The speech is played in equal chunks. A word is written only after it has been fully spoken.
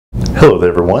Hello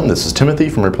there everyone, this is Timothy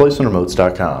from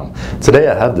ReplacementRemotes.com. Today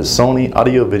I have the Sony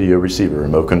audio video receiver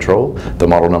remote control. The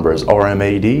model number is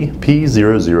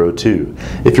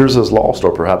RMADP002. If yours is lost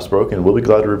or perhaps broken, we'll be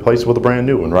glad to replace it with a brand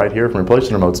new one right here from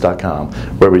ReplacementRemotes.com,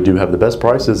 where we do have the best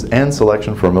prices and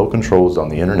selection for remote controls on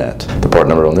the internet. The part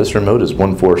number on this remote is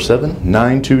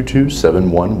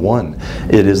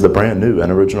 147-922-711. It is the brand new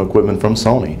and original equipment from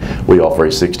Sony. We offer a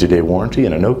 60-day warranty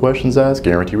and a no questions asked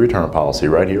guarantee return policy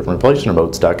right here from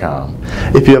ReplacementRemotes.com.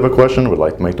 If you have a question or would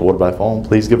like to make the order by phone,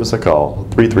 please give us a call,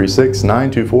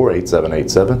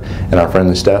 336-924-8787, and our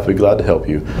friendly staff will be glad to help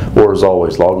you. Or as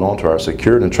always, log on to our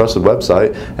secured and trusted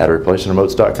website at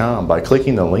ReplacementRemotes.com by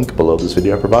clicking the link below this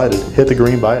video provided. Hit the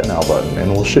green Buy It Now button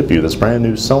and we'll ship you this brand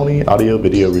new Sony audio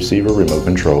video receiver remote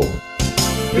control.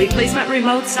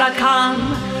 ReplacementRemotes.com,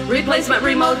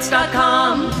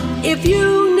 ReplacementRemotes.com. If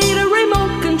you need a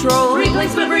remote control,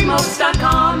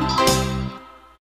 ReplacementRemotes.com.